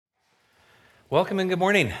Welcome and good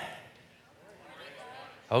morning.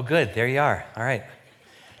 Oh, good. There you are. All right.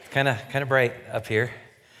 It's kind of bright up here.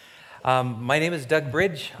 My name is Doug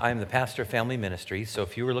Bridge. I'm the pastor of Family Ministries. So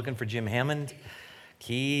if you were looking for Jim Hammond,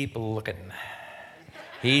 keep looking.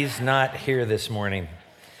 He's not here this morning.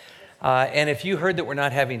 And if you heard that we're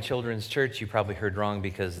not having children's church, you probably heard wrong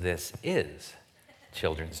because this is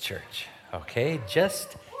children's church. Okay?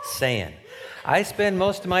 Just saying. I spend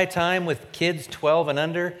most of my time with kids 12 and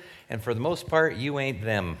under, and for the most part, you ain't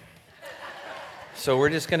them. So we're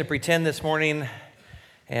just going to pretend this morning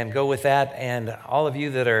and go with that. And all of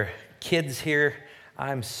you that are kids here,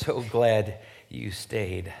 I'm so glad you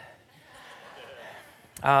stayed.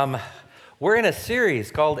 We're in a series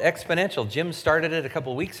called Exponential. Jim started it a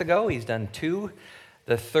couple weeks ago. He's done 2.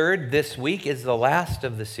 The third this week is the last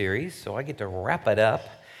of the series, so I get to wrap it up.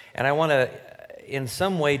 And I want to, in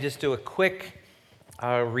some way, just do a quick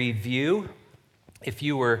review. If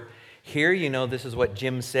you were here, you know this is what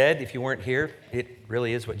Jim said. If you weren't here, it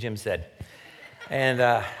really is what Jim said.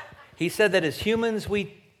 And he said that as humans,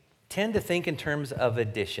 we tend to think in terms of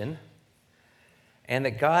addition, and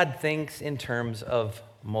that God thinks in terms of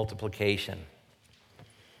multiplication.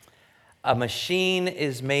 A machine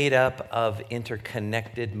is made up of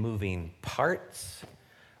interconnected moving parts,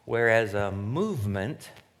 whereas a movement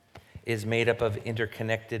is made up of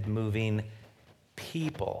interconnected moving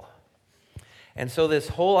people. And so this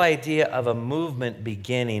whole idea of a movement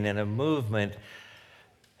beginning and a movement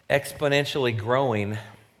exponentially growing,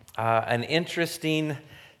 an interesting,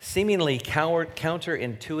 seemingly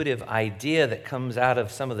counterintuitive idea that comes out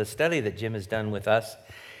of some of the study that Jim has done with us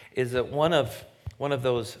is that one of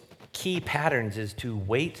those key patterns is to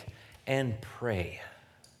wait and pray.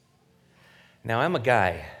 Now, I'm a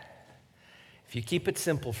guy. If you keep it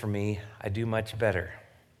simple for me, I do much better.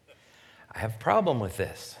 I have a problem with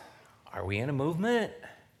this. Are we in a movement?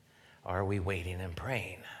 Or are we waiting and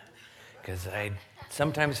praying? Because I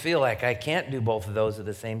sometimes feel like I can't do both of those at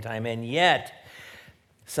the same time. And yet,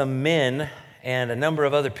 some men and a number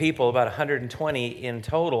of other people, about 120 in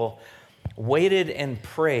total, waited and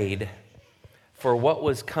prayed for what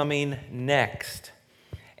was coming next.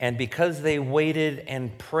 And because they waited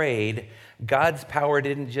and prayed, God's power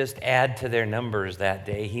didn't just add to their numbers that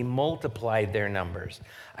day. He multiplied their numbers.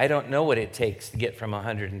 I don't know what it takes to get from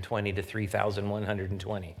 120 to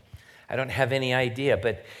 3,120. I don't have any idea,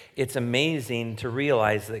 but it's amazing to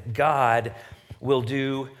realize that God will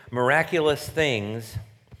do miraculous things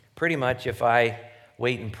pretty much if I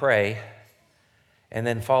wait and pray and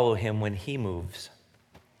then follow him when he moves.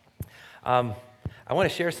 I want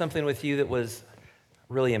to share something with you that was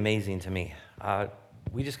really amazing to me.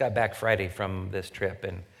 We just got back Friday from this trip,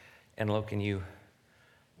 and Lo, can you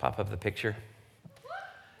pop up the picture?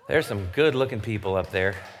 There's some good-looking people up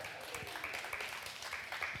there.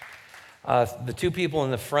 The 2 people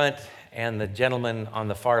in the front and the gentleman on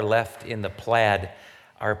the far left in the plaid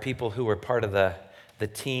are people who were part of the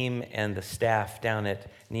team and the staff down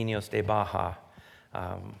at Niños de Baja,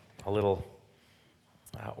 a little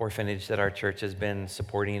orphanage that our church has been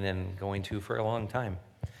supporting and going to for a long time.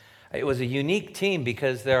 It was a unique team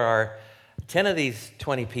because there are 10 of these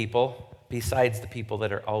 20 people, besides the people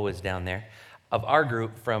that are always down there. Of our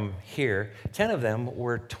group from here, 10 of them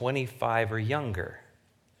were 25 or younger,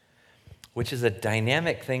 which is a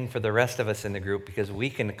dynamic thing for the rest of us in the group because we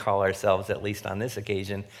can call ourselves, at least on this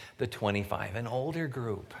occasion, the 25 and older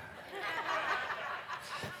group.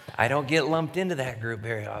 I don't get lumped into that group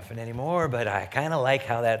very often anymore, but I kind of like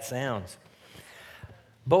how that sounds.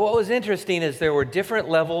 But what was interesting is there were different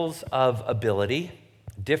levels of ability,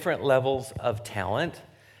 different levels of talent,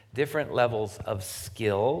 different levels of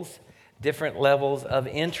skills, different levels of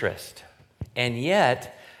interest. And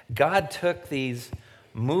yet, God took these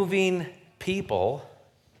moving people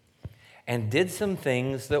and did some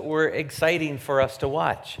things that were exciting for us to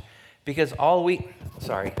watch. Because all we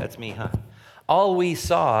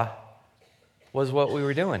saw was what we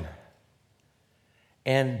were doing.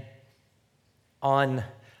 And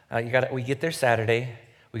we get there Saturday.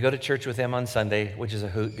 We go to church with them on Sunday, which is a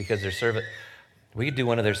hoot because their service. We could do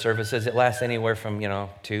one of their services. It lasts anywhere from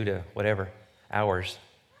 2 to whatever hours,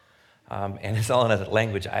 and it's all in a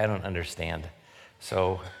language I don't understand.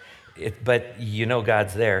 But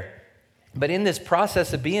God's there. But in this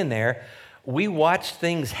process of being there, we watched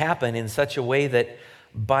things happen in such a way that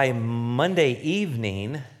by Monday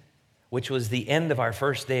evening, which was the end of our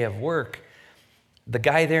first day of work, the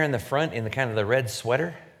guy there in the front in the kind of the red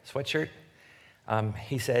sweatshirt,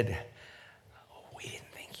 he said, "We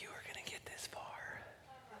didn't think you were going to get this far.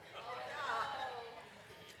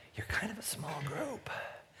 You're kind of a small group,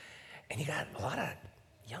 and you got a lot of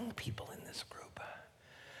young people in this group.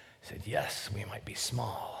 said, yes, we might be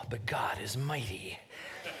small, but God is mighty.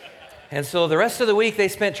 And so the rest of the week they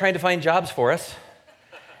spent trying to find jobs for us.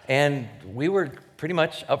 And we were pretty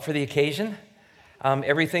much up for the occasion.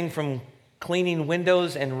 Everything from cleaning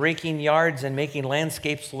windows and raking yards and making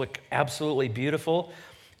landscapes look absolutely beautiful,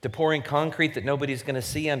 to pouring concrete that nobody's going to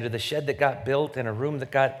see under the shed that got built and a room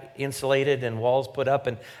that got insulated and walls put up.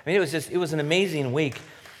 And I mean, it was an amazing week.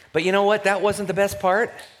 But you know what? That wasn't the best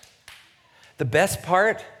part. The best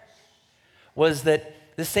part was that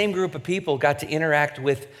this same group of people got to interact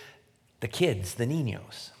with the kids, the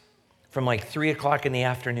niños, from like 3 o'clock in the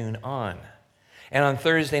afternoon on. And on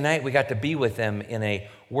Thursday night, we got to be with them in a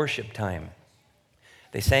worship time.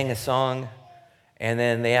 They sang a song, and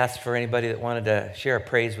then they asked for anybody that wanted to share a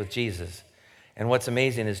praise with Jesus. And what's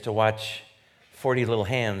amazing is to watch 40 little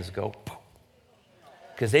hands go,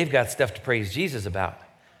 because they've got stuff to praise Jesus about.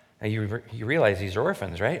 Now, you realize these are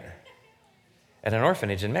orphans, right? At an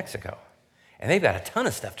orphanage in Mexico. And they've got a ton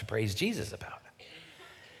of stuff to praise Jesus about.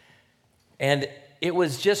 And it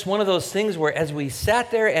was just one of those things where as we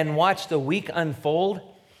sat there and watched the week unfold,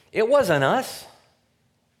 it wasn't us.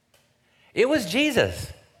 It was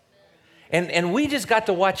Jesus. And we just got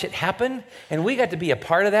to watch it happen, and we got to be a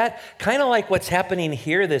part of that, kind of like what's happening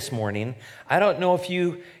here this morning. I don't know if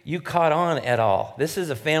you caught on at all. This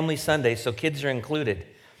is a family Sunday, so kids are included.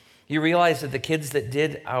 You realize that the kids that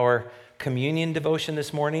did our communion devotion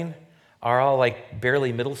this morning are all like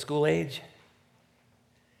barely middle school age?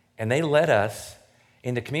 And they led us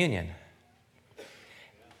into communion.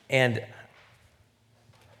 And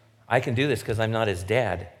I can do this because I'm not his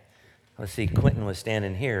dad. Let's see, Quentin was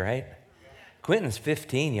standing here, right? Quentin's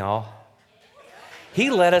 15, y'all.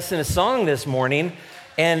 He led us in a song this morning,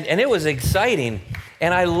 and it was exciting.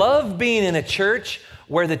 And I love being in a church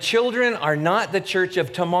where the children are not the church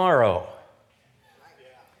of tomorrow.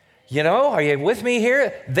 You know, are you with me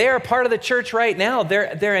here? They're a part of the church right now.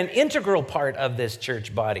 They're an integral part of this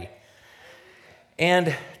church body.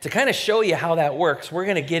 And to kind of show you how that works, we're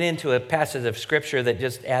going to get into a passage of scripture that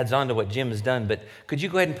just adds on to what Jim has done. But could you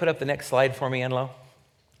go ahead and put up the next slide for me, Enlo?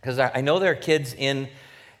 Because I know there are kids in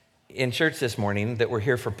church this morning that were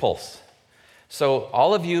here for Pulse. So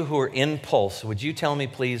all of you who are in Pulse, would you tell me,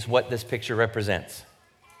 please, what this picture represents?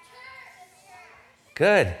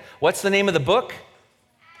 Good. What's the name of the book?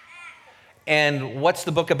 And what's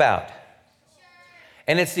the book about?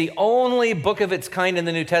 And it's the only book of its kind in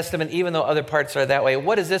the New Testament, even though other parts are that way.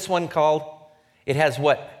 What is this one called? It has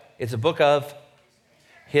what? It's a book of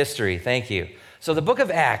history. Thank you. So the book of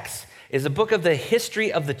Acts is a book of the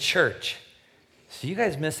history of the church. So you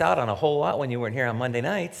guys miss out on a whole lot when you weren't here on Monday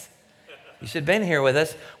nights. You should have been here with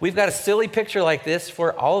us. We've got a silly picture like this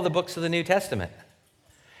for all of the books of the New Testament.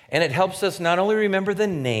 And it helps us not only remember the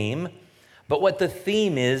name, but what the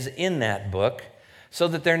theme is in that book, so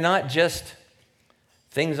that they're not just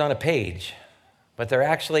things on a page, but they're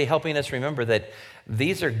actually helping us remember that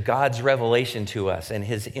these are God's revelation to us and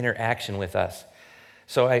his interaction with us.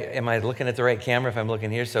 So am I looking at the right camera if I'm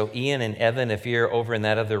looking here? So Ian and Evan, if you're over in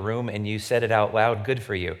that other room and you said it out loud, good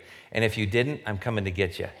for you. And if you didn't, I'm coming to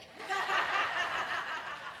get you.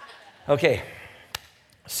 Okay.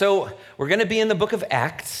 So we're going to be in the book of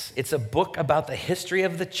Acts. It's a book about the history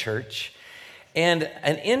of the church. And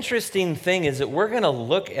an interesting thing is that we're going to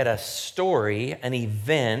look at a story, an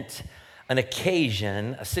event, an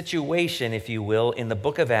occasion, a situation, if you will, in the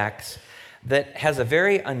book of Acts that has a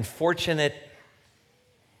very unfortunate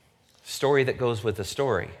story that goes with the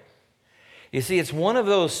story. You see, it's one of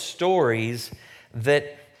those stories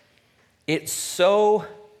that it's so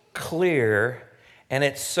clear and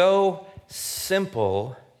it's so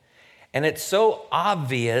simple and it's so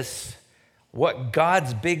obvious what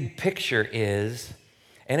God's big picture is,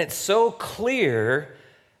 and it's so clear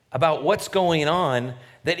about what's going on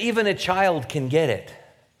that even a child can get it.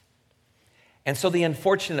 And so the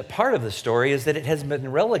unfortunate part of the story is that it has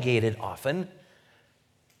been relegated often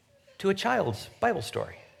to a child's Bible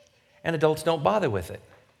story, and adults don't bother with it.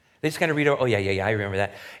 They just kind of read, oh yeah, I remember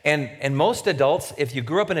that. And most adults, if you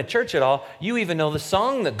grew up in a church at all, you even know the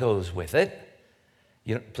song that goes with it.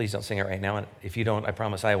 Please don't sing it right now. And if you don't, I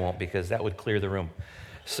promise I won't, because that would clear the room.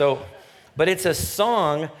 But it's a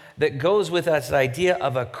song that goes with this idea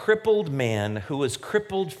of a crippled man who was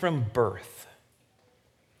crippled from birth.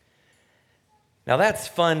 Now that's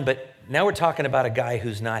fun, but now we're talking about a guy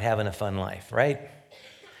who's not having a fun life, right?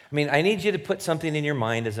 I mean, I need you to put something in your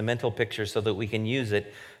mind as a mental picture so that we can use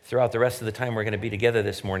it throughout the rest of the time we're going to be together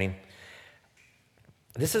this morning.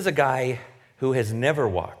 This is a guy who has never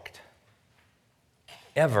walked.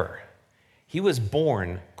 Ever. He was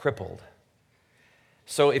born crippled.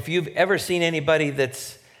 So if you've ever seen anybody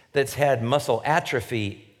that's had muscle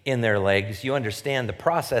atrophy in their legs, you understand the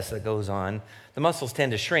process that goes on. The muscles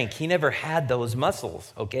tend to shrink. He never had those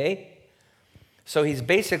muscles, okay? So he's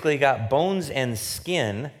basically got bones and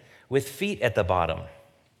skin with feet at the bottom.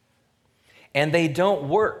 And they don't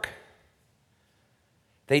work.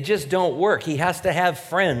 They just don't work. He has to have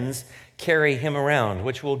friends carry him around,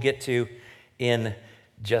 which we'll get to in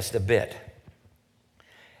just a bit.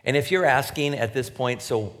 And if you're asking at this point,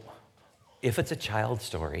 so if it's a child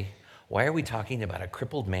story, why are we talking about a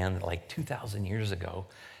crippled man like 2,000 years ago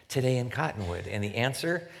today in Cottonwood? And the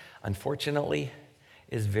answer, unfortunately,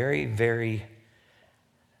 is very, very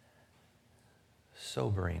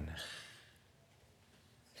sobering.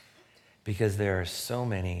 Because there are so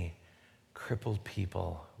many crippled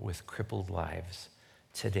people with crippled lives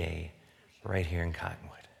today, right here in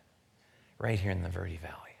Cottonwood, right here in the Verde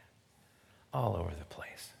Valley, all over the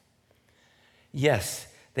place. Yes,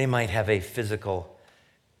 they might have a physical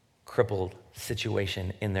crippled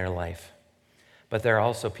situation in their life, but there are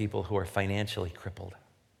also people who are financially crippled.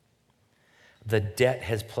 The debt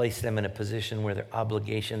has placed them in a position where their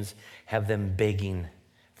obligations have them begging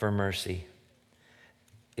for mercy.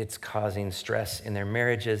 It's causing stress in their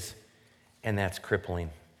marriages, and that's crippling.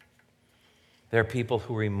 There are people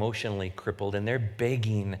who are emotionally crippled, and they're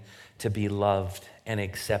begging to be loved and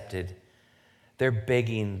accepted. They're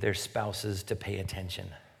begging their spouses to pay attention.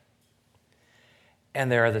 And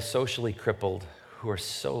there are the socially crippled who are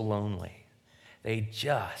so lonely. They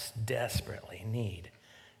just desperately need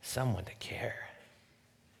someone to care.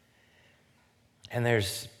 And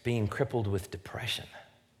there's being crippled with depression.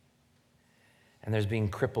 And there's being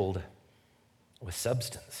crippled with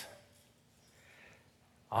substance.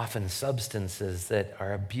 Often substances that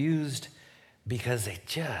are abused because they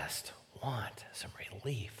just want some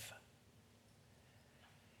relief.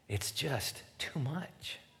 It's just too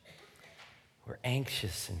much. We're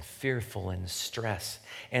anxious and fearful and stressed,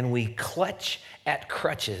 and we clutch at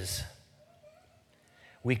crutches.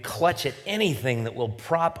 We clutch at anything that will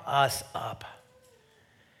prop us up.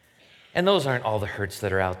 And those aren't all the hurts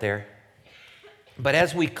that are out there. But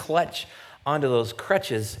as we clutch onto those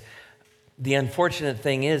crutches, the unfortunate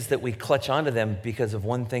thing is that we clutch onto them because of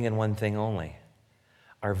one thing and one thing only: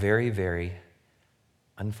 our very, very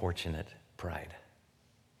unfortunate pride.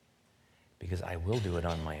 Because I will do it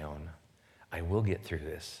on my own. I will get through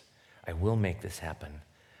this. I will make this happen.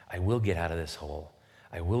 I will get out of this hole.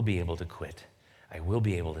 I will be able to quit. I will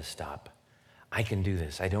be able to stop. I can do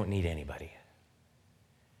this. I don't need anybody.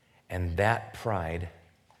 And that pride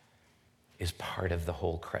is part of the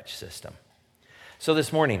whole crutch system. So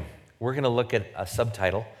this morning, we're going to look at a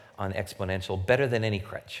subtitle on Exponential, Better Than Any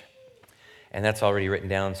Crutch. And that's already written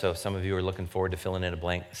down, so if some of you are looking forward to filling in a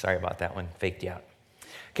blank, sorry about that one, faked you out.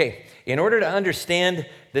 Okay, in order to understand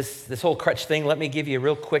this whole crutch thing, let me give you a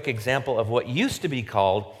real quick example of what used to be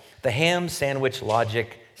called the ham sandwich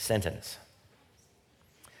logic sentence.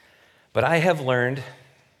 But I have learned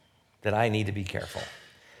that I need to be careful,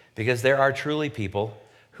 because there are truly people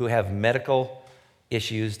who have medical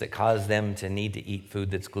issues that cause them to need to eat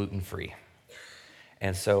food that's gluten-free.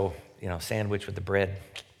 And so, sandwich with the bread,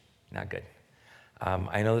 not good.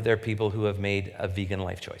 I know that there are people who have made a vegan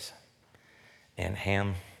life choice. And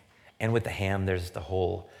ham, and with the ham, there's the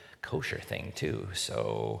whole kosher thing too.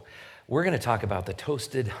 So we're going to talk about the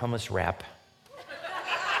toasted hummus wrap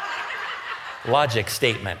logic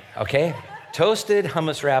statement, okay? Toasted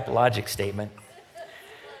hummus wrap logic statement.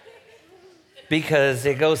 Because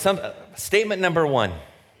it goes, statement number one: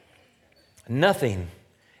 nothing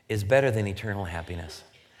is better than eternal happiness.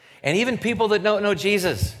 And even people that don't know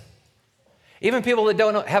Jesus, even people that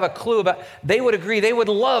don't have a clue about, they would agree, they would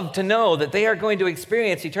love to know that they are going to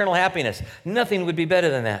experience eternal happiness. Nothing would be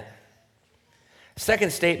better than that.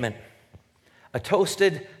 Second statement: a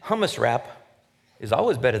toasted hummus wrap is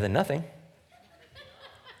always better than nothing.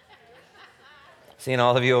 Seeing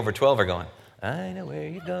all of you over 12 are going, I know where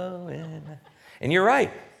you're going. And you're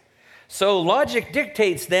right. So logic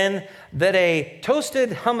dictates then that a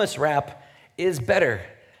toasted hummus wrap is better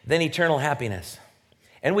than eternal happiness.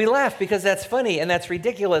 And we laugh because that's funny and that's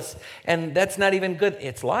ridiculous and that's not even good.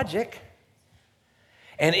 It's logic.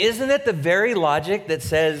 And isn't it the very logic that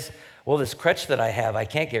says, well, this crutch that I have, I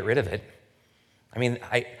can't get rid of it. I mean,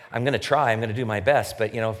 I'm going to try, I'm going to do my best,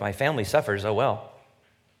 but if my family suffers, oh well.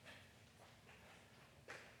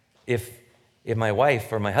 If my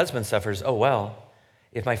wife or my husband suffers, oh well.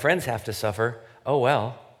 If my friends have to suffer, oh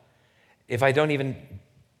well. If I don't even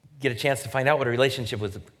get a chance to find out what a relationship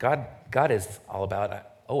with God is all about,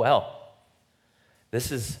 oh well.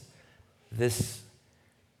 This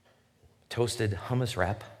toasted hummus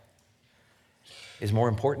wrap is more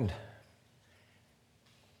important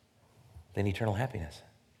than eternal happiness.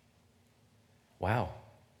 Wow.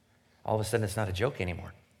 All of a sudden, it's not a joke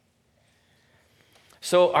anymore.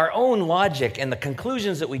 So our own logic and the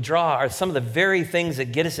conclusions that we draw are some of the very things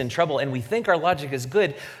that get us in trouble, and we think our logic is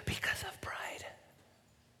good because of pride.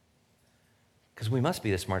 Because we must be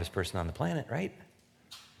the smartest person on the planet, right?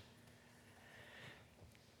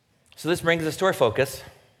 So this brings us to our focus.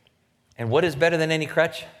 And what is better than any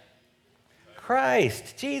crutch?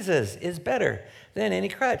 Christ, Jesus, is better than any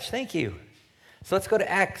crutch. Thank you. So let's go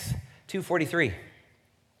to Acts 2:43.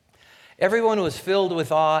 Everyone was filled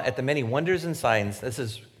with awe at the many wonders and signs. This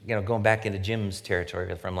is, going back into Jim's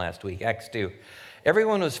territory from last week, Acts 2.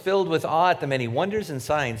 Everyone was filled with awe at the many wonders and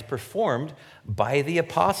signs performed by the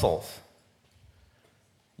apostles.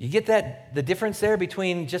 You get the difference there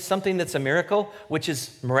between just something that's a miracle, which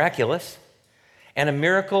is miraculous, and a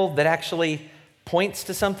miracle that actually points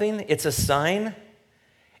to something. It's a sign.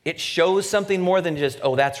 It shows something more than just,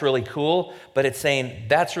 oh, that's really cool, but it's saying,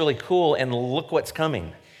 that's really cool, and look what's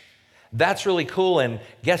coming. That's really cool, and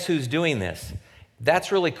guess who's doing this?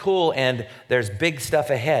 That's really cool, and there's big stuff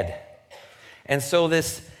ahead. And so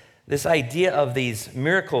this idea of these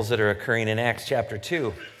miracles that are occurring in Acts chapter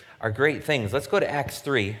 2 are great things. Let's go to Acts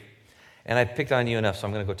 3, and I picked on you enough, so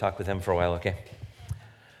I'm going to go talk with them for a while, okay?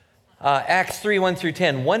 Acts 3, 1 through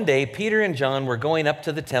 10. One day, Peter and John were going up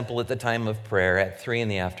to the temple at the time of prayer at 3 in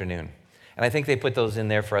the afternoon. And I think they put those in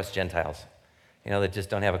there for us Gentiles, that just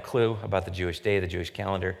don't have a clue about the Jewish day, the Jewish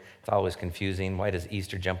calendar. It's always confusing. Why does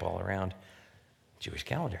Easter jump all around? Jewish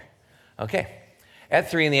calendar. Okay. At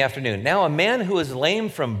 3 in the afternoon. Now a man who was lame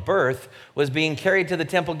from birth was being carried to the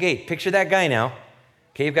temple gate. Picture that guy now.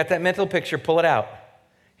 Okay, you've got that mental picture. Pull it out.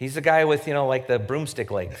 He's the guy with, like the broomstick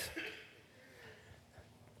legs.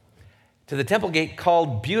 To the temple gate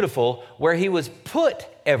called Beautiful, where he was put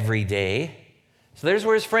every day. So there's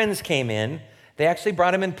where his friends came in. They actually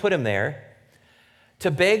brought him and put him there to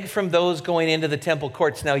beg from those going into the temple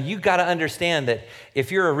courts. Now, you got to understand that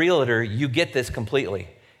if you're a realtor, you get this completely.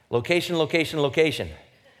 Location, location, location.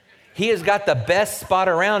 He has got the best spot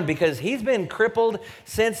around because he's been crippled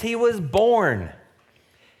since he was born.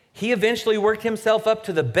 He eventually worked himself up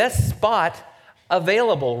to the best spot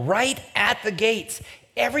available right at the gates.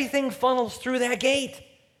 Everything funnels through that gate.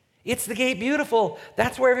 It's the gate Beautiful.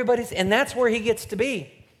 That's where everybody's, and that's where he gets to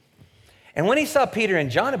be. And when he saw Peter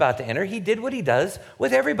and John about to enter, he did what he does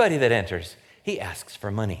with everybody that enters. He asks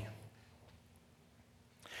for money.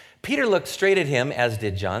 Peter looked straight at him, as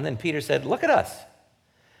did John. Then Peter said, "Look at us."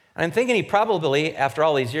 And I'm thinking he probably, after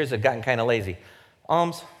all these years, had gotten kind of lazy.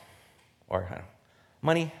 Alms, or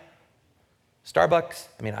money, Starbucks.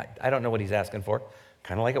 I don't know what he's asking for.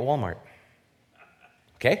 Kind of like at Walmart.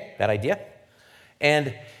 Okay, that idea?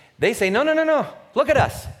 And they say, no, look at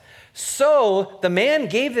us. So the man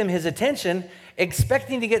gave them his attention,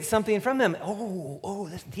 expecting to get something from them.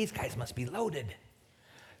 These guys must be loaded.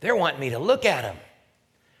 They're wanting me to look at them.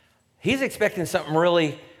 He's expecting something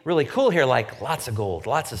really, really cool here, like lots of gold,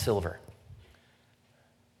 lots of silver.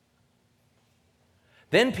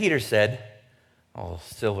 Then Peter said, "Oh,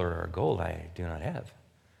 silver or gold I do not have."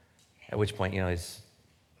 At which point, his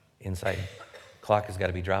inside clock has got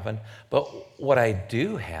to be dropping. "But what I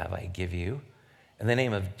do have, I give you. In the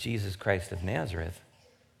name of Jesus Christ of Nazareth,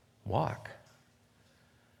 walk."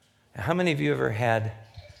 Now, how many of you ever had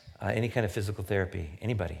any kind of physical therapy?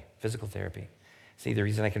 Anybody? Physical therapy. See, the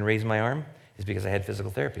reason I can raise my arm is because I had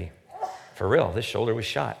physical therapy. For real, this shoulder was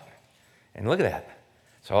shot. And look at that.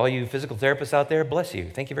 So all you physical therapists out there, bless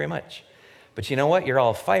you. Thank you very much. But you know what? You're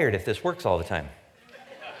all fired if this works all the time.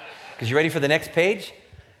 Because you ready for the next page?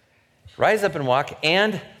 Rise up and walk,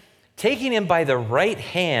 and taking him by the right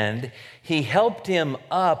hand, he helped him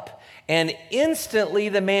up, and instantly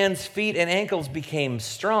the man's feet and ankles became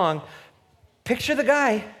strong. Picture the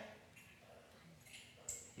guy.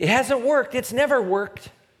 It hasn't worked. It's never worked.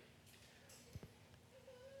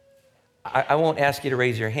 I won't ask you to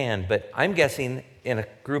raise your hand, but I'm guessing in a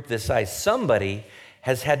group this size, somebody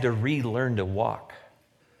has had to relearn to walk.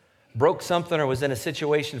 Broke something or was in a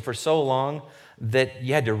situation for so long that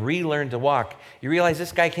you had to relearn to walk. You realize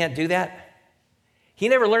this guy can't do that? He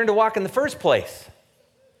never learned to walk in the first place.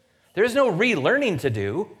 There's no relearning to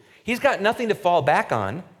do. He's got nothing to fall back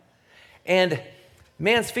on. And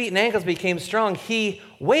man's feet and ankles became strong. He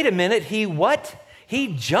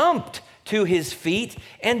jumped to his feet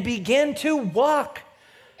and began to walk.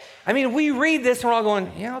 We read this and we're all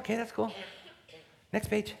going, yeah, okay, that's cool. Next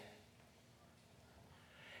page.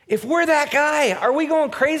 If we're that guy, are we going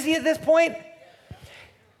crazy at this point?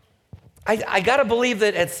 I got to believe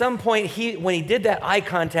that at some point, when he did that eye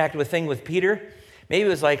contact with Peter, maybe it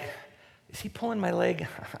was like, is he pulling my leg?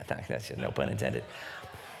 That's no pun intended.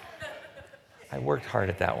 I worked hard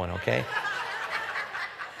at that one, okay?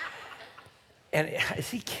 And is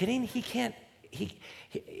he kidding?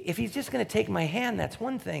 If he's just going to take my hand, that's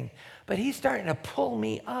one thing. But he's starting to pull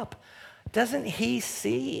me up. Doesn't he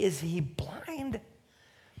see? Is he blind?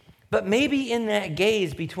 But maybe in that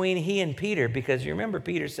gaze between he and Peter, because you remember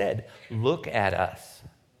Peter said, look at us.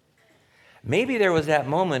 Maybe there was that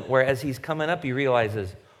moment where as he's coming up, he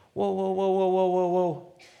realizes, whoa, whoa, whoa, whoa, whoa, whoa,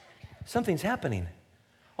 whoa. Something's happening.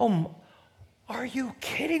 Oh, are you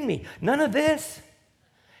kidding me? None of this.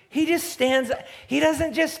 He just stands up. He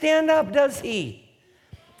doesn't just stand up, does he?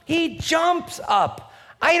 He jumps up.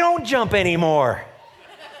 I don't jump anymore.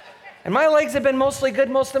 And my legs have been mostly good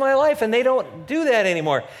most of my life, and they don't do that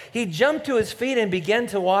anymore. He jumped to his feet and began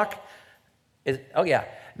to walk.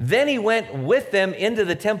 Then he went with them into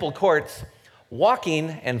the temple courts, walking,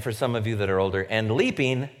 and for some of you that are older, and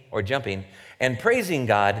leaping or jumping and praising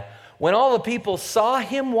God. When all the people saw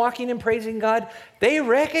him walking and praising God, they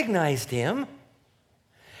recognized him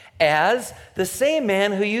as the same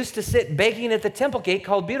man who used to sit begging at the temple gate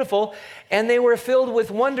called Beautiful, and they were filled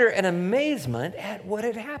with wonder and amazement at what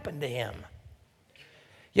had happened to him.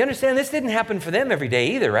 You understand, this didn't happen for them every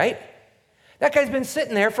day either, right? That guy's been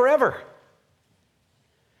sitting there forever.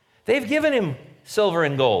 They've given him silver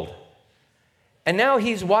and gold, and now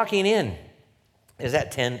he's walking in. Is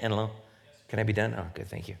that 10, Enelo? Can I be done? Oh, good,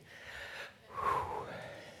 thank you.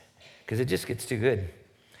 Because it just gets too good.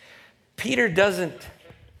 Peter doesn't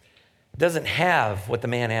have what the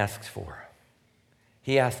man asks for.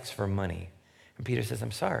 He asks for money. And Peter says,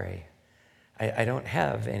 I'm sorry. I don't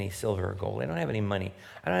have any silver or gold. I don't have any money.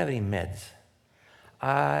 I don't have any meds.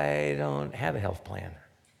 I don't have a health plan.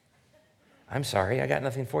 I'm sorry. I got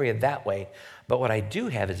nothing for you that way. But what I do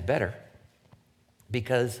have is better,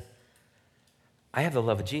 because I have the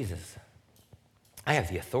love of Jesus. I have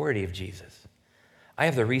the authority of Jesus. I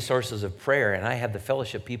have the resources of prayer, and I have the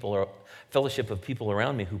fellowship of people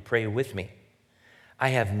around me who pray with me. I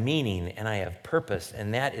have meaning and I have purpose,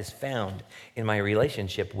 and that is found in my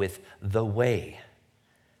relationship with the way,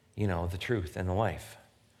 the truth and the life.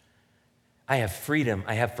 I have freedom,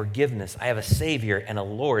 I have forgiveness, I have a Savior and a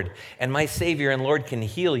Lord, and my Savior and Lord can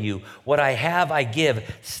heal you. What I have, I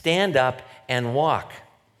give. Stand up and walk.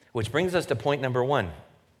 Which brings us to point number 1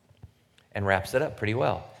 and wraps it up pretty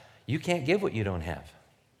well. You can't give what you don't have.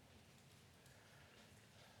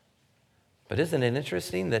 But isn't it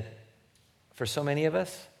interesting that for so many of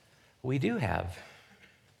us, we do have.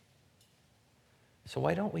 So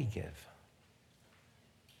why don't we give?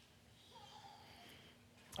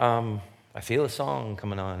 I feel a song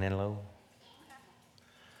coming on, Enelo.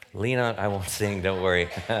 Lean on, I won't sing, don't worry.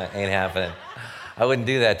 Ain't happening. I wouldn't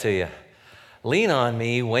do that to you. Lean on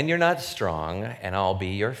me when you're not strong, and I'll be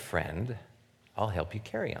your friend. I'll help you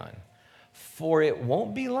carry on. For it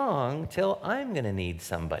won't be long till I'm going to need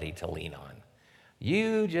somebody to lean on.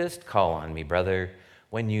 You just call on me, brother,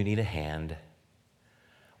 when you need a hand.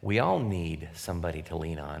 We all need somebody to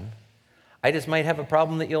lean on. I just might have a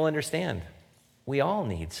problem that you'll understand. We all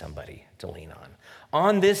need somebody to lean on.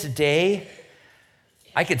 On this day,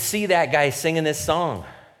 I could see that guy singing this song.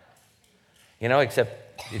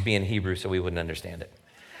 Except it'd be in Hebrew, so we wouldn't understand it.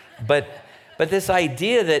 But this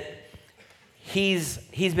idea that he's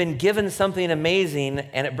been given something amazing,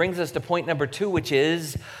 and it brings us to point number 2, which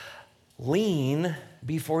is lean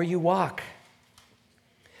before you walk.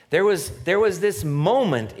 There was this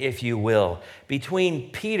moment, if you will,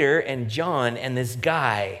 between Peter and John and this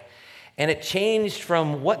guy, and it changed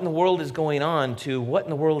from what in the world is going on to what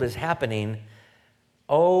in the world is happening.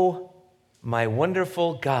 Oh, my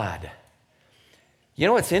wonderful God. You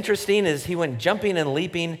know what's interesting is he went jumping and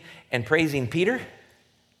leaping and praising Peter.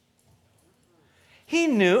 He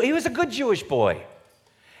knew, he was a good Jewish boy.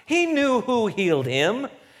 He knew who healed him.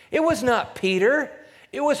 It was not Peter.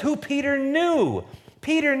 It was who Peter knew.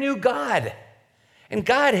 Peter knew God, and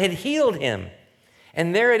God had healed him.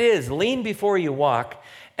 And there it is, lean before you walk.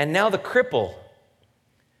 And now the cripple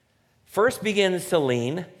first begins to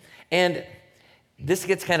lean, and this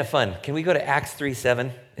gets kind of fun. Can we go to Acts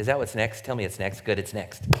 3:7? Is that what's next? Tell me it's next. Good, it's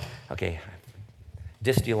next. Okay,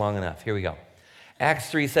 dissed you long enough. Here we go. Acts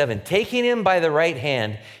 3:7. Taking him by the right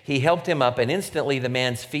hand, he helped him up, and instantly the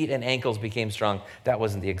man's feet and ankles became strong. That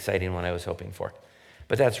wasn't the exciting one I was hoping for,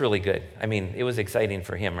 but that's really good. I mean, it was exciting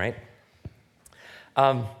for him, right?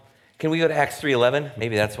 Can we go to Acts 3:11?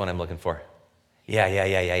 Maybe that's what I'm looking for.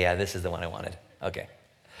 Yeah. This is the one I wanted. Okay.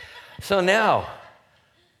 So now,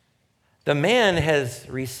 the man has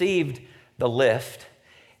received the lift.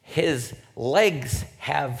 His legs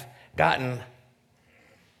have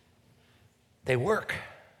they work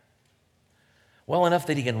well enough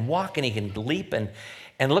that he can walk and he can leap. And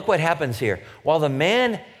look what happens here. While the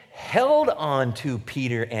man held on to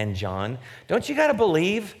Peter and John. Don't you got to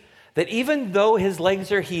believe that even though his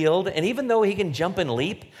legs are healed and even though he can jump and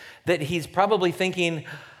leap, that he's probably thinking,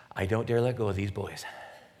 I don't dare let go of these boys.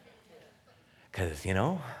 Because,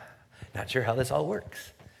 not sure how this all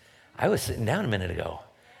works. I was sitting down a minute ago,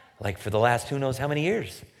 like for the last who knows how many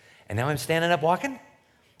years. And now I'm standing up walking.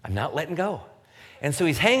 I'm not letting go. And so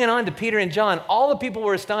he's hanging on to Peter and John. All the people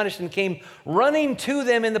were astonished and came running to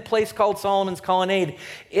them in the place called Solomon's Colonnade.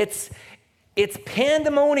 It's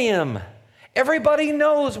pandemonium. Everybody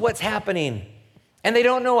knows what's happening. And they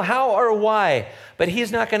don't know how or why. But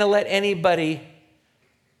he's not going to let anybody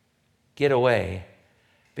get away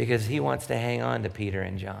because he wants to hang on to Peter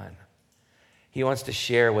and John. He wants to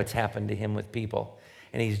share what's happened to him with people.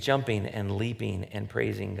 And he's jumping and leaping and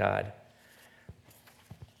praising God.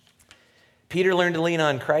 Peter learned to lean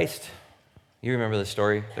on Christ. You remember the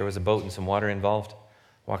story. There was a boat and some water involved,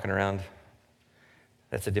 walking around.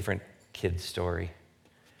 That's a different kid's story.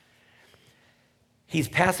 He's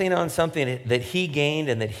passing on something that he gained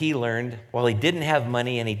and that he learned while he didn't have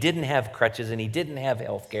money and he didn't have crutches and he didn't have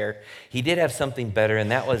health care. He did have something better,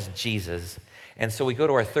 and that was Jesus. And so we go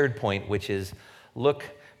to our third point, which is look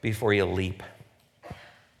before you leap.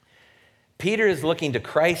 Peter is looking to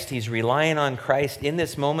Christ. He's relying on Christ. In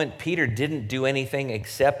this moment, Peter didn't do anything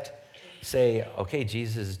except say, okay,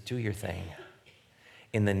 Jesus, do your thing.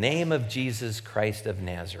 In the name of Jesus Christ of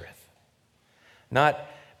Nazareth. Not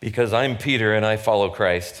because I'm Peter and I follow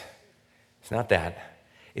Christ. It's not that.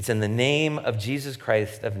 It's in the name of Jesus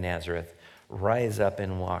Christ of Nazareth. Rise up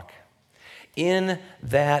and walk. In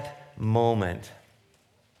that moment,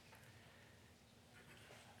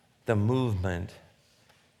 the movement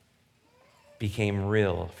became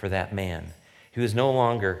real for that man. He was no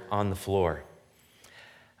longer on the floor.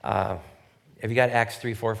 Have you got Acts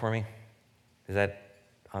 3:4 for me? Is that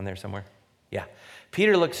on there somewhere? Yeah.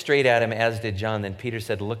 Peter looked straight at him, as did John. Then Peter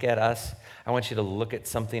said, look at us. I want you to look at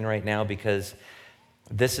something right now because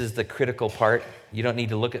this is the critical part. You don't need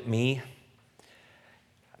to look at me.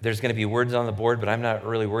 There's going to be words on the board, but I'm not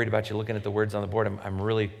really worried about you looking at the words on the board. I'm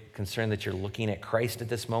really concerned that you're looking at Christ at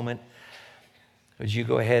this moment. Would you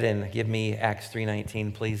go ahead and give me Acts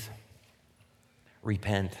 3:19, please?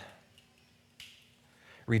 Repent.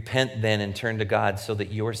 Repent then and turn to God so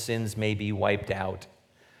that your sins may be wiped out,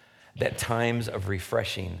 that times of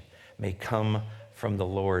refreshing may come from the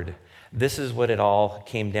Lord. This is what it all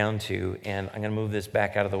came down to, and I'm going to move this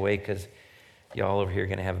back out of the way because y'all over here are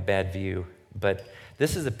going to have a bad view. But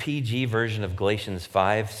this is a PG version of Galatians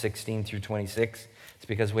 5:16 through 26. It's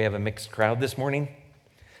because we have a mixed crowd this morning.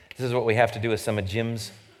 This is what we have to do with some of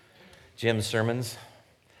Jim's sermons.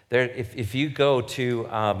 If you go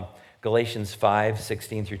to Galatians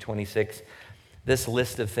 5:16 through 26, this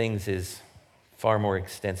list of things is far more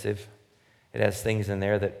extensive. It has things in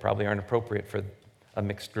there that probably aren't appropriate for a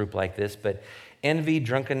mixed group like this, but envy,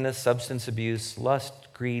 drunkenness, substance abuse, lust,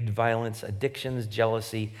 greed, violence, addictions,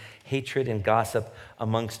 jealousy, hatred, and gossip,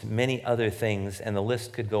 amongst many other things, and the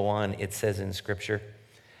list could go on, it says in Scripture.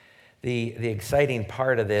 The exciting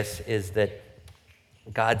part of this is that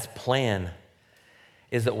God's plan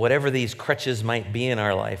is that whatever these crutches might be in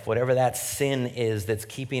our life, whatever that sin is that's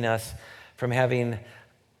keeping us from having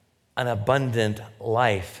an abundant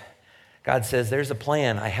life, God says, there's a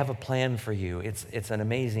plan. I have a plan for you. It's an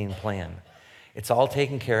amazing plan. It's all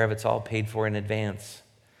taken care of. It's all paid for in advance.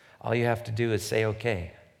 All you have to do is say,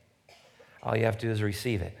 okay. All you have to do is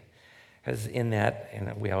receive it. Because in that,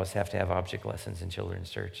 and we always have to have object lessons in children's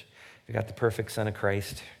church, we got the perfect Son of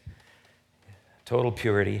Christ, total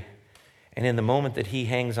purity. And in the moment that he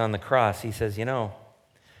hangs on the cross, he says,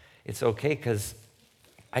 it's okay because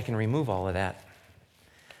I can remove all of that.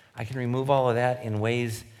 I can remove all of that in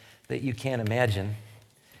ways that you can't imagine.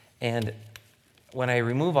 And when I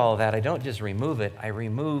remove all of that, I don't just remove it, I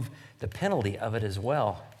remove the penalty of it as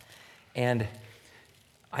well. And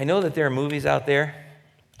I know that there are movies out there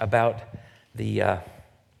about the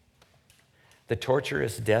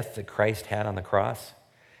torturous death that Christ had on the cross,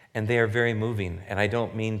 and they are very moving. And I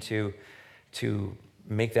don't mean to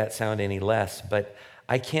make that sound any less, but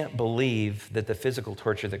I can't believe that the physical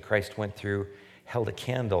torture that Christ went through, held a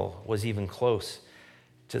candle, was even close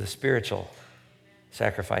to the spiritual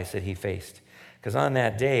sacrifice that he faced. Because on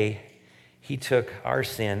that day, he took our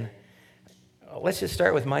sin. Let's just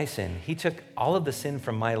start with my sin. He took all of the sin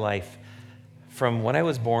from my life, from when I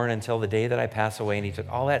was born until the day that I pass away, and he took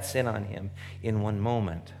all that sin on him in one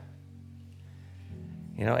moment.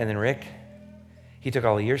 And then Rick, he took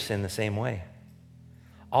all of your sin the same way.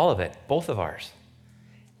 All of it, both of ours.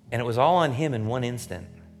 And it was all on him in one instant.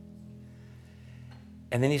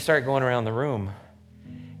 And then you start going around the room,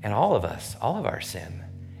 and all of us, all of our sin,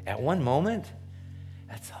 At one moment,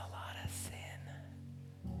 that's a lot of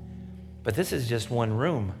sin. But this is just one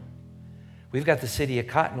room. We've got the city of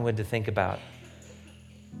Cottonwood to think about.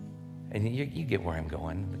 And you get where I'm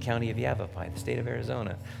going. The county of Yavapai, the state of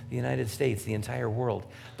Arizona, the United States, the entire world.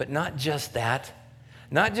 But not just that.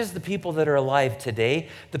 Not just the people that are alive today,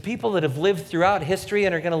 the people that have lived throughout history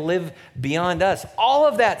and are going to live beyond us. All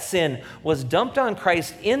of that sin was dumped on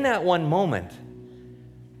Christ in that one moment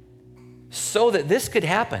so that this could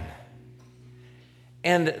happen.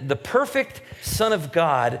 And the perfect Son of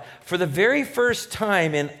God, for the very first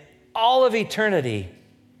time in all of eternity,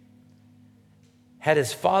 had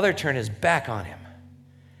his Father turn his back on him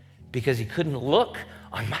because he couldn't look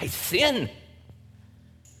on my sin.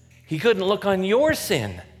 He couldn't look on your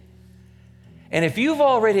sin. And if you've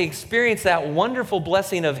already experienced that wonderful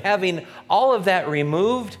blessing of having all of that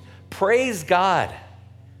removed, praise God.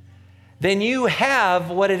 Then you have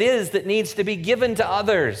what it is that needs to be given to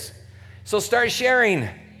others. So start sharing.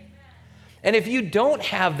 And if you don't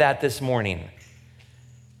have that this morning,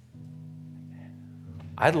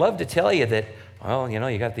 I'd love to tell you that, well,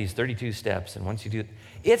 you got these 32 steps, and once you do,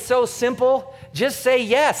 it's so simple. Just say,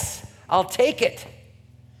 yes, I'll take it.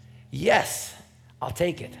 Yes, I'll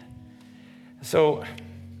take it. So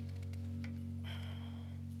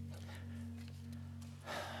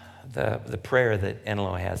the prayer that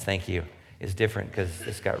Enelo has, thank you, is different because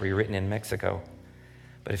this got rewritten in Mexico.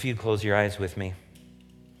 But if you'd close your eyes with me,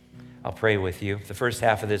 I'll pray with you. The first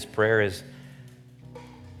half of this prayer is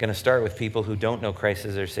going to start with people who don't know Christ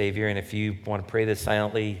as their Savior. And if you want to pray this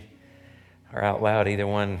silently or out loud, either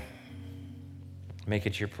one, make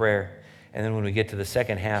it your prayer. And then when we get to the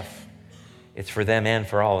second half, it's for them and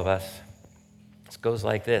for all of us. It goes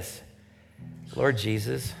like this. Lord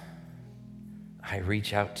Jesus, I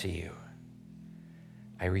reach out to you.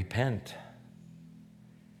 I repent.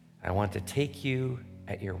 I want to take you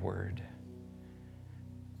at your word.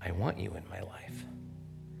 I want you in my life.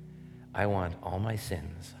 I want all my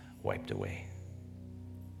sins wiped away.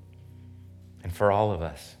 And for all of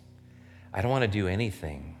us, I don't want to do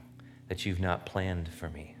anything that you've not planned for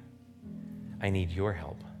me. I need your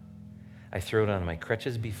help. I throw down my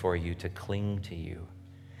crutches before you to cling to you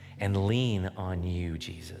and lean on you,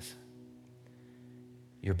 Jesus.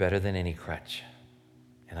 You're better than any crutch,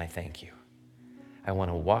 and I thank you. I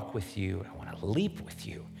want to walk with you. I want to leap with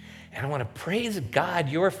you. And I want to praise God,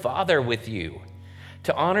 your Father, with you,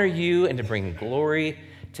 to honor you and to bring glory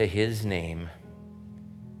to his name.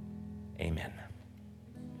 Amen.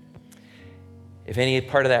 If any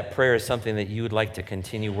part of that prayer is something that you would like to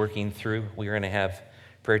continue working through, we're going to have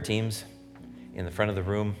prayer teams in the front of the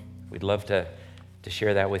room. We'd love to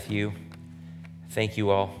share that with you. Thank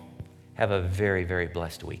you all. Have a very, very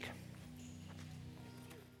blessed week.